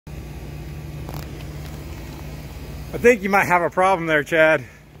I think you might have a problem there, Chad.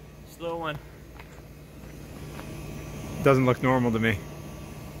 Slow one. Doesn't look normal to me.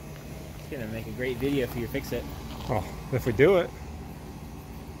 It's gonna make a great video if you fix it. Well, if we do it.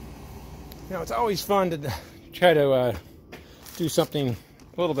 You know, it's always fun to try to do something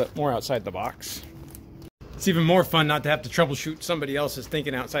a little bit more outside the box. It's even more fun not to have to troubleshoot somebody else's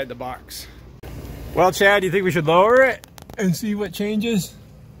thinking outside the box. Well, Chad, do you think we should lower it and see what changes?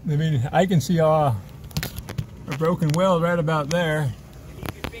 I mean, I can see a broken weld right about there.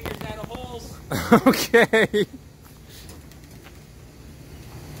 Keep your fingers out of holes. Okay.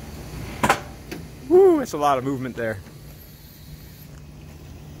 Woo, that's a lot of movement there.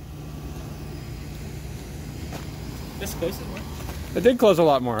 This closes more. It did close a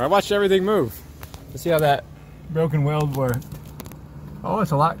lot more. I watched everything move. Let's see how that broken weld worked. Oh,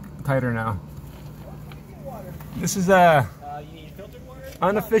 it's a lot tighter now. This is you need filtered water?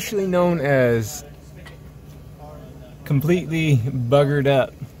 unofficially known as completely buggered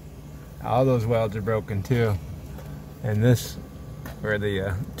up. All those welds are broken too. And this, where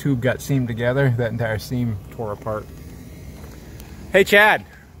the tube got seamed together, that entire seam tore apart. Hey Chad,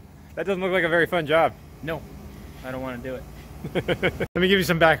 that doesn't look like a very fun job. No, I don't want to do it. Let me give you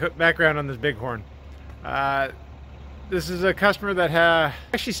some background on this Bighorn. This is a customer that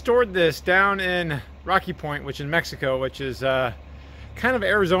actually stored this down in Rocky Point, which is Mexico, which is kind of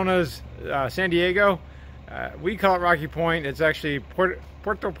Arizona's San Diego. We call it Rocky Point. It's actually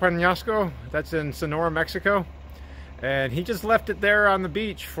Puerto Peñasco. That's in Sonora, Mexico. And he just left it there on the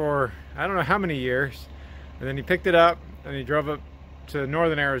beach for I don't know how many years. And then he picked it up and he drove it to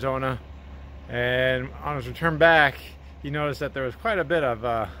northern Arizona. And on his return back, he noticed that there was quite a bit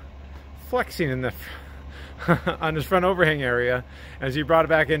of flexing in the on his front overhang area, as he brought it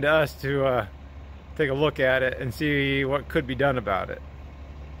back into us to take a look at it and see what could be done about it.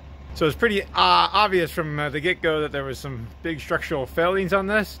 So it's pretty obvious from the get-go that there was some big structural failings on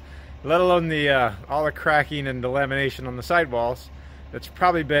this, let alone the all the cracking and the lamination on the sidewalls. It's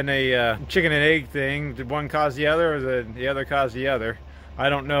probably been a chicken and egg thing. Did one cause the other, or did the other cause the other? I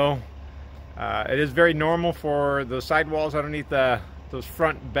don't know. It is very normal for the sidewalls underneath those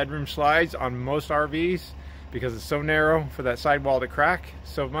front bedroom slides on most RVs, because it's so narrow for that sidewall to crack.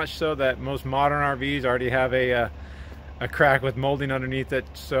 So much so that most modern RVs already have a crack with molding underneath it,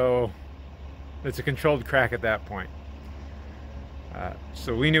 so it's a controlled crack at that point.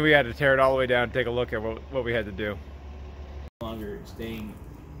 So we knew we had to tear it all the way down and take a look at what we had to do. No longer staying,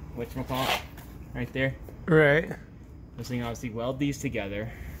 whatchamacallit, right there. Right. This thing obviously weld these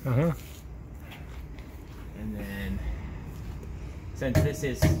together. Uh-huh. And then, since this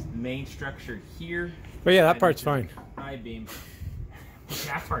is the main structure here, But yeah, that part's fine. I-beam,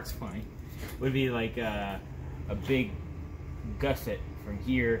 that part's fine, would be like a big gusset from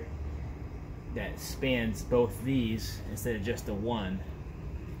here that spans both these instead of just the one,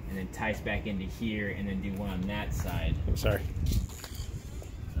 and then ties back into here, and then do one on that side. I'm sorry.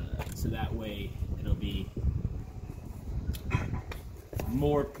 So that way it'll be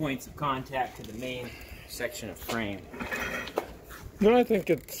more points of contact to the main section of frame. No, I think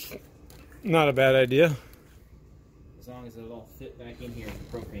it's not a bad idea. As long as it'll all fit back in here as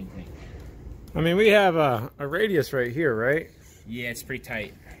a propane tank. I mean, we have a radius right here, right? Yeah, it's pretty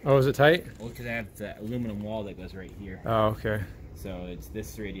tight. Oh, is it tight? Well, because I have the aluminum wall that goes right here. Oh, okay. So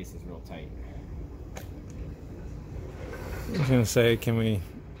this radius is real tight. I was gonna say, can we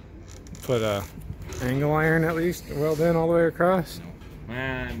put a angle iron at least weld in all the way across?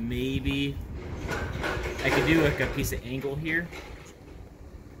 Maybe. I could do like a piece of angle here,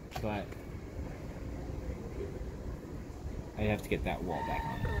 but I have to get that wall back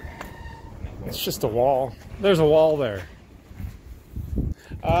on. It's just a wall. There's a wall there.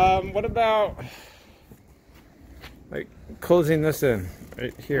 What about like closing this in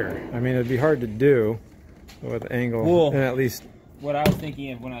right here? I mean, it'd be hard to do with angle, well, and at least. What I was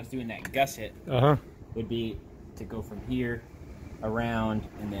thinking of when I was doing that gusset would be to go from here around,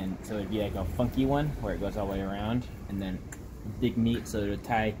 and then so it'd be like a funky one where it goes all the way around, and then big meat, so it would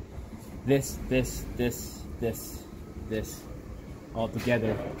tie this all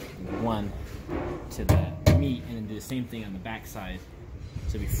together in one to the meat, and then do the same thing on the back side.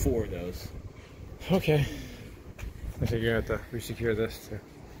 So it'd be 4 of those. Okay. I think you're gonna have to resecure this too.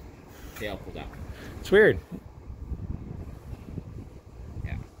 They all pulled out. It's weird.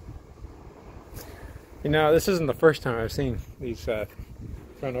 Yeah. You know, this isn't the first time I've seen these front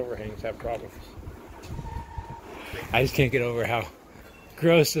overhangs have problems. I just can't get over how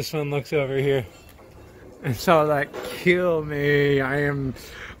gross this one looks over here. And so like, kill me. I am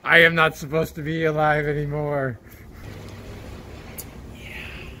not supposed to be alive anymore. Yeah.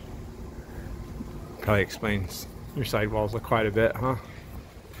 Probably explains Your sidewalls look quite a bit, huh?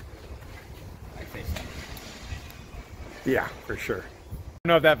 I think so. Yeah, for sure. I don't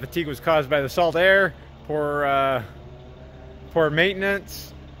know if that fatigue was caused by the salt air, poor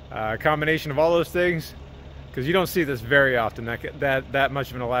maintenance, combination of all those things, because you don't see this very often, that much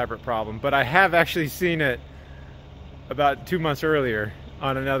of an elaborate problem. But I have actually seen it about 2 months earlier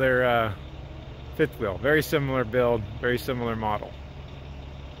on another fifth wheel. Very similar build, very similar model.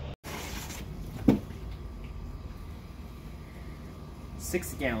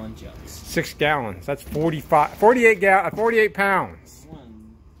 Six-gallon jugs. 6 gallons. That's 48 pounds.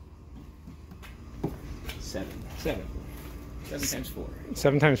 7 times 4.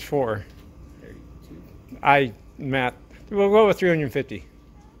 7 times 4. 32. Matt. We'll go with 350.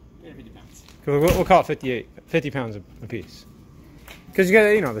 50 pounds. We'll call it 50 pounds a piece. Because you got,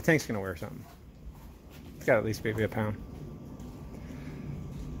 you know, the tank's gonna wear something. It's got at least maybe a pound.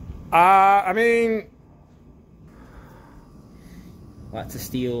 I mean, Lots of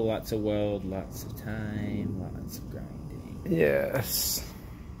steel, lots of weld, lots of time, lots of grinding. yes.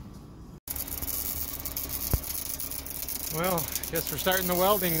 Well, I guess we're starting the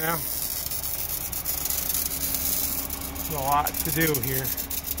welding now. There's a lot to do here.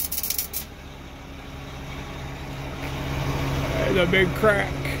 There's a big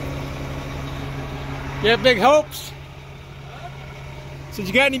crack. You have big hopes? So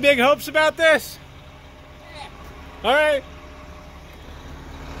you got any big hopes about this? Yeah. All right.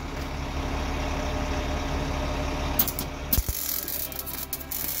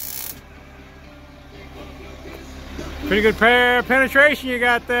 Pretty good penetration you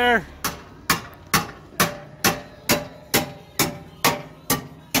got there.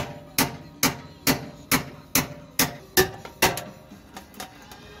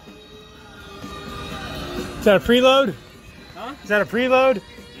 Is that a preload? Huh? Is that a preload? Yeah.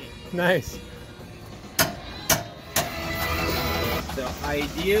 Nice. So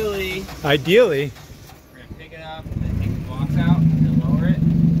ideally, we're gonna pick it up and then take the box out and lower it.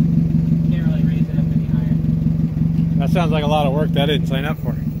 Can't really raise it up any higher. That sounds like a lot of work that I didn't sign up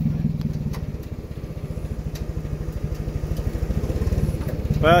for.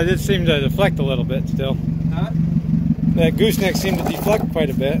 Well, it did seem to deflect a little bit still. Huh? That gooseneck seemed to deflect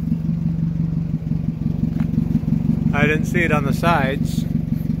quite a bit. I didn't see it on the sides.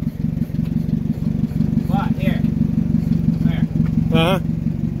 What? Here. Where? Uh-huh.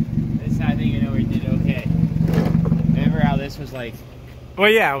 This I think you know we did okay. Remember how this was like? Well,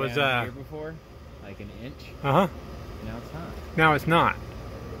 yeah, it was here before, like an inch. Uh-huh. Now it's not. Now it's not.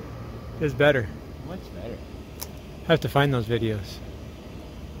 It's better. Much better. Have to find those videos.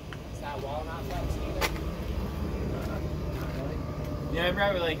 Is that wall not that either? Yeah,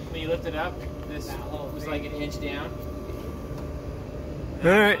 remember like when you lift it up, this was like an inch down. All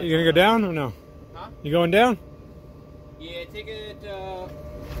right, you gonna go down or no? Huh? You going down? Yeah, take it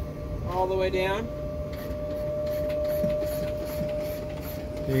all the way down.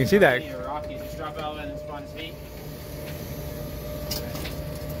 You can see that. Rocky, just drop it all the way in the spawn's feet.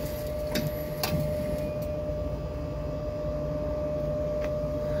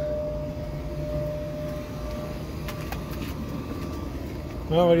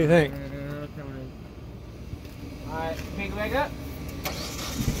 Well, what do you think? Alright, pick it back up.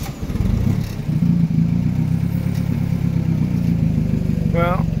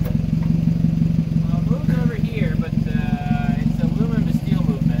 Well, It moves over here, but it's aluminum to steel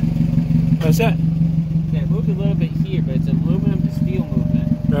movement. what's that? Yeah, it moved a little bit here, but it's aluminum to steel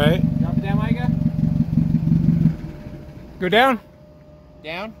movement. Right. Drop it down, Micah. Go down?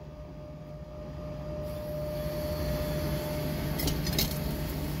 Down.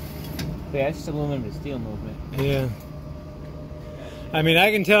 Yeah, it's just aluminum to steel movement. Yeah. I mean,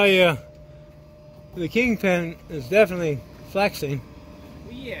 I can tell you the Kingpin is definitely flexing.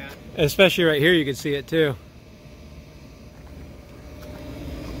 Well, yeah. Especially right here, you can see it too.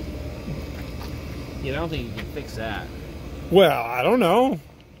 Yeah, I don't think you can fix that. Well, I don't know.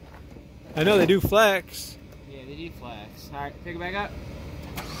 I know they do flex. Yeah, they do flex. Alright, pick it back up.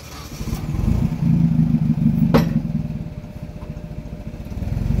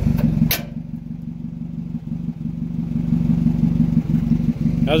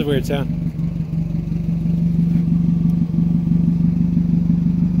 That was a weird sound.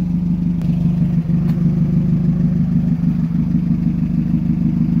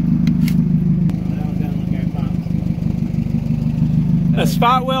 A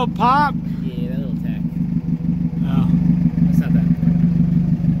spot weld pop? Yeah, that little tack. Oh. That's not that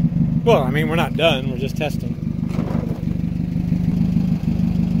important. Well, I mean, we're not done. We're just testing.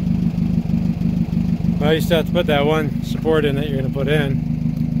 Well, you still have to put that one support in that you're going to put in.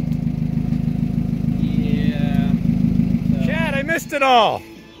 Yeah. I missed it all.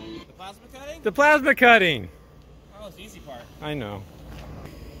 The plasma cutting? The plasma cutting. Oh, it's the easy part. I know.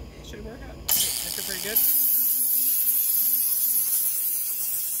 Should work out. That's pretty good.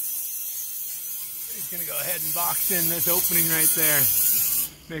 He's gonna go ahead and box in this opening right there.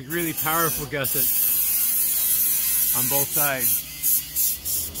 Make really powerful gussets on both sides.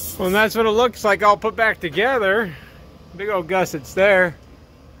 Well, and that's what it looks like all put back together. Big old gussets there.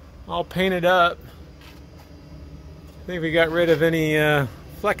 All painted up. I think we got rid of any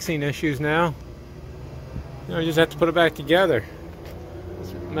flexing issues now. You know, we just have to put it back together.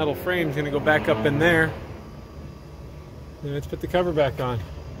 This metal frame's gonna go back up in there. And let's put the cover back on.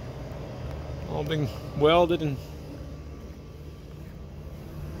 All been welded and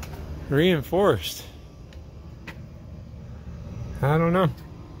reinforced. I don't know.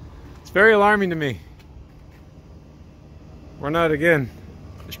 It's very alarming to me. We're not, again,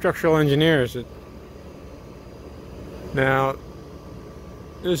 structural engineers. Now,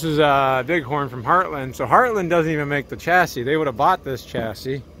 this is a Bighorn from Heartland. So Heartland doesn't even make the chassis. They would have bought this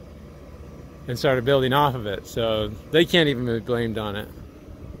chassis and started building off of it. So they can't even be blamed on it.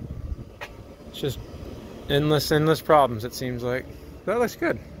 It's just endless problems, it seems like. That looks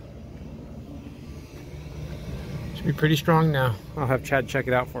good. Should be pretty strong now. I'll have Chad check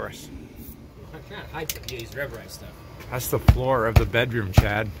it out for us. I'm trying to hide some of these rubberized stuff. That's the floor of the bedroom,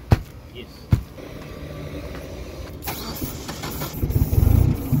 Chad. Yes.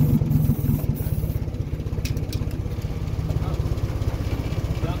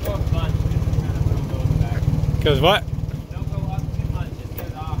 Don't go up much. Don't go back. Because what? Don't go up too much. Just get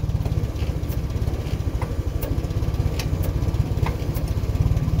it off.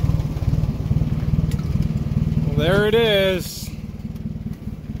 Well, there it is.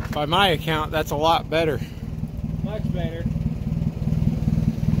 By my account, that's a lot better. Much better.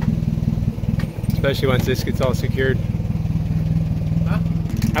 Especially once this gets all secured. Huh?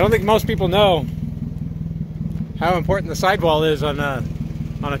 I don't think most people know how important the sidewall is on a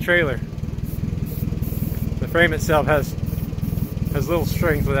trailer. The frame itself has little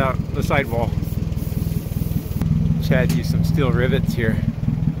strength without the sidewall. Chad used some steel rivets here.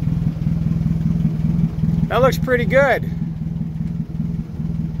 That looks pretty good.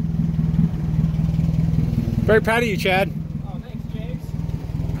 Very proud of you, Chad. Oh, thanks, James.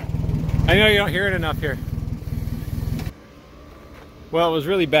 I know you don't hear it enough here. Well, it was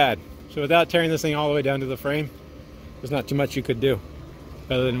really bad. So without tearing this thing all the way down to the frame, there's not too much you could do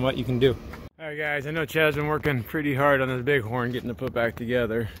other than what you can do. All right, guys, I know Chad's been working pretty hard on this Bighorn, getting it put back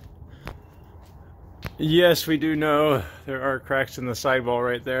together. Yes, we do know there are cracks in the sidewall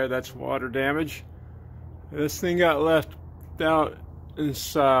right there. That's water damage. This thing got left out in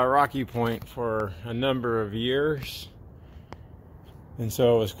this Rocky Point for a number of years, and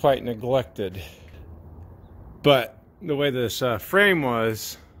so it was quite neglected. But the way this frame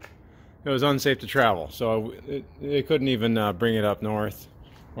was, it was unsafe to travel, so they couldn't even bring it up north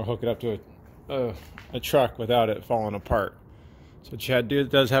or hook it up to a truck without it falling apart. So Chad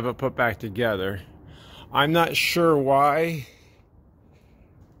does have it put back together. I'm not sure why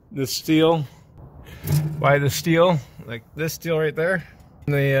the steel, like this steel right there.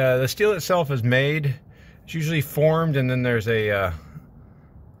 The steel itself is made. It's usually formed, and then there's a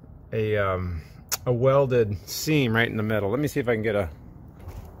welded seam right in the middle. Let me see if I can get a.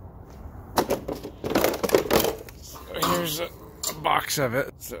 So here's a box of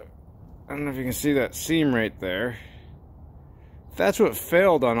it. So I don't know if you can see that seam right there. That's what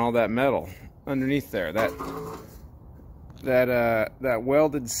failed on all that metal underneath there. That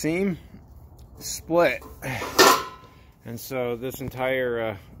welded seam split, and so this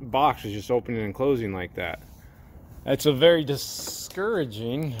entire box is just opening and closing like that. That's a very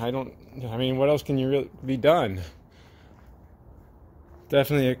discouraging. I mean, what else can you really be done?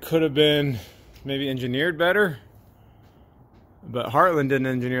 Definitely, it could have been maybe engineered better, but Heartland didn't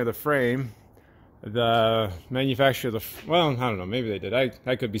engineer the frame. The manufacturer of the, well, I don't know, maybe they did.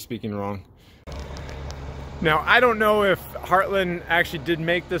 I could be speaking wrong. Now, I don't know if Heartland actually did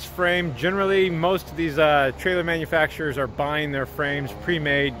make this frame. Generally, most of these trailer manufacturers are buying their frames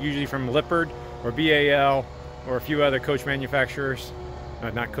pre-made, usually from Lippard or BAL or a few other coach manufacturers.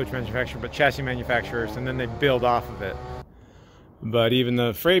 Not coach manufacturers, but chassis manufacturers, and then they build off of it. But even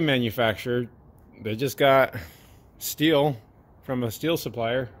the frame manufacturer, they just got steel from a steel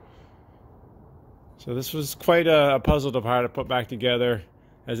supplier. So this was quite a puzzle to try to put back together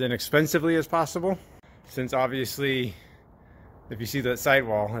as inexpensively as possible. Since obviously, if you see that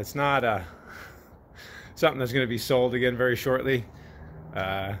sidewall, it's not something that's going to be sold again very shortly,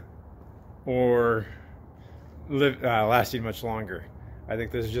 or lasting much longer. I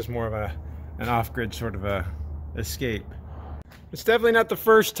think this is just more of an off-grid sort of a escape. It's definitely not the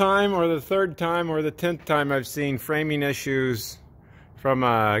first time or the third time or the 10th time I've seen framing issues from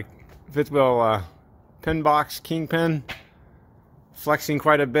a fifth wheel pinbox kingpin flexing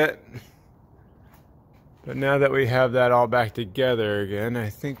quite a bit. But now that we have that all back together again, I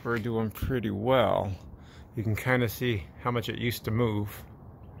think we're doing pretty well. You can kind of see how much it used to move.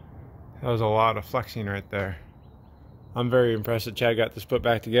 That was a lot of flexing right there. I'm very impressed that Chad got this put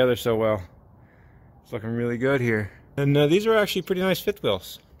back together so well. It's looking really good here. And these are actually pretty nice fifth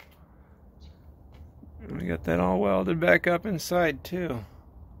wheels. We got that all welded back up inside too.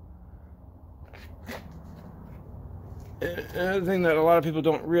 Another thing that a lot of people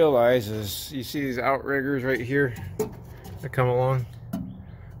don't realize is you see these outriggers right here that come along.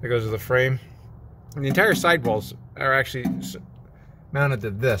 That goes to the frame. And the entire sidewalls are actually mounted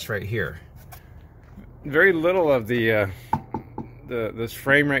to this right here. Very little of this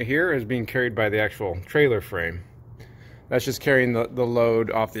frame right here is being carried by the actual trailer frame. That's just carrying the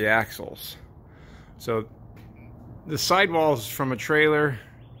load off the axles. So the sidewalls from a trailer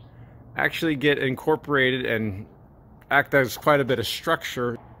actually get incorporated and act as quite a bit of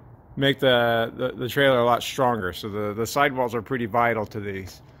structure, make the trailer a lot stronger. So the sidewalls are pretty vital to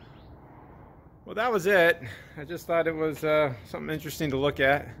these. Well, that was it. I just thought it was something interesting to look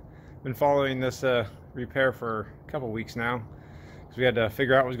at. Been following this repair for a couple weeks now because we had to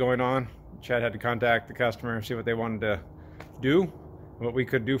figure out what was going on. Chad had to contact the customer and see what they wanted to do, what we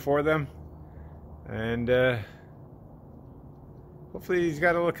could do for them, and hopefully he's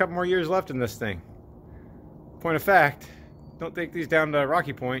got a couple more years left in this thing. Point of fact, don't take these down to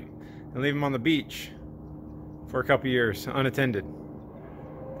Rocky Point and leave them on the beach for a couple years unattended.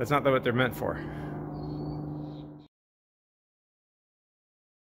 That's not what they're meant for.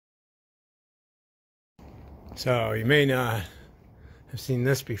 So you may not have seen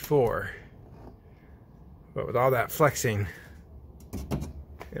this before, but with all that flexing,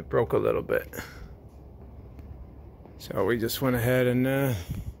 it broke a little bit. So we just went ahead and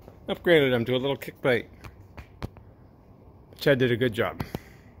upgraded them to a little kick plate. Chad did a good job.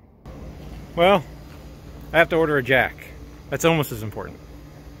 Well, I have to order a jack. That's almost as important.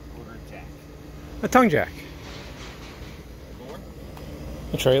 Order a jack. A tongue jack.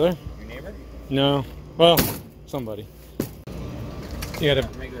 A trailer? Your neighbor? No. Well, somebody. You gotta...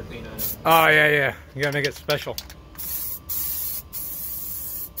 regular paint on it. Oh, yeah. You gotta make it special.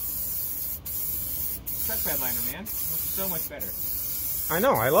 Truck bed liner, man. Looks so much better. I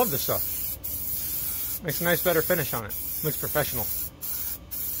know, I love this stuff. Makes a nice, better finish on it. Looks professional.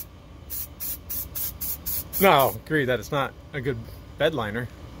 No, agree that it's not a good bed liner.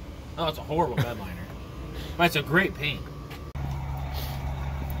 Oh, it's a horrible bed liner. But it's a great paint.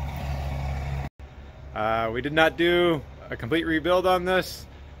 We did not do a complete rebuild on this.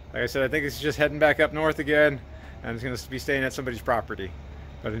 Like I said, I think it's just heading back up north again, and it's going to be staying at somebody's property.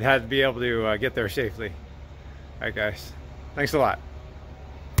 But it had to be able to get there safely. All right, guys. Thanks a lot.